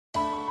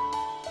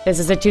This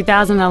is a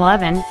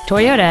 2011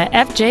 Toyota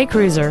FJ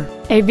Cruiser,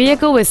 a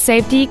vehicle with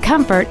safety,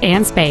 comfort,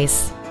 and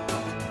space.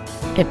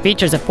 It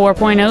features a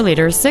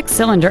 4.0-liter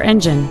six-cylinder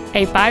engine,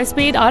 a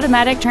 5-speed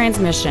automatic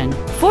transmission,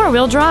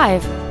 4-wheel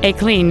drive, a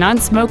clean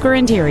non-smoker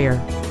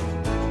interior.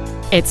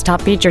 Its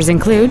top features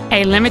include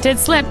a limited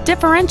slip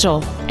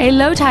differential, a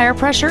low tire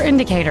pressure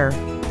indicator,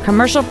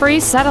 commercial-free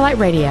satellite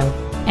radio,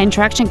 and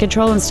traction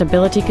control and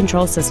stability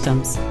control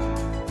systems.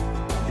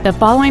 The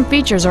following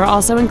features are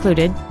also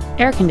included: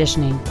 air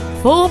conditioning,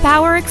 full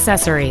power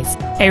accessories,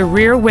 a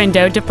rear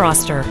window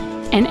defroster,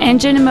 an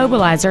engine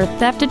immobilizer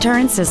theft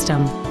deterrent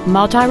system,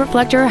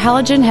 multi-reflector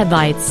halogen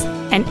headlights,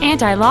 an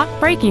anti-lock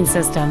braking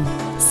system,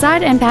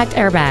 side impact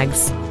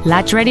airbags,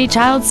 latch-ready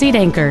child seat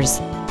anchors,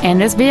 and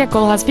this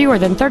vehicle has fewer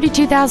than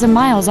 32,000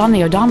 miles on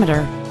the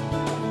odometer.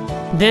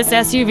 This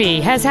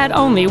SUV has had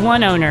only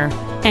one owner,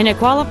 and it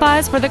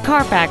qualifies for the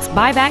Carfax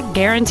buyback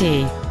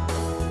guarantee.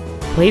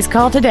 Please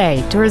call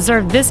today to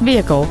reserve this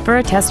vehicle for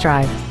a test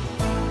drive.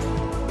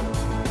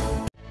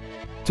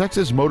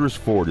 Texas Motors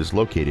Ford is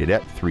located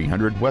at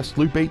 300 West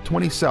Loop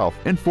 820 South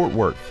in Fort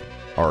Worth.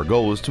 Our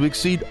goal is to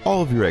exceed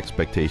all of your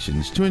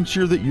expectations to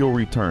ensure that you'll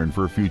return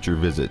for future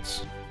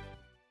visits.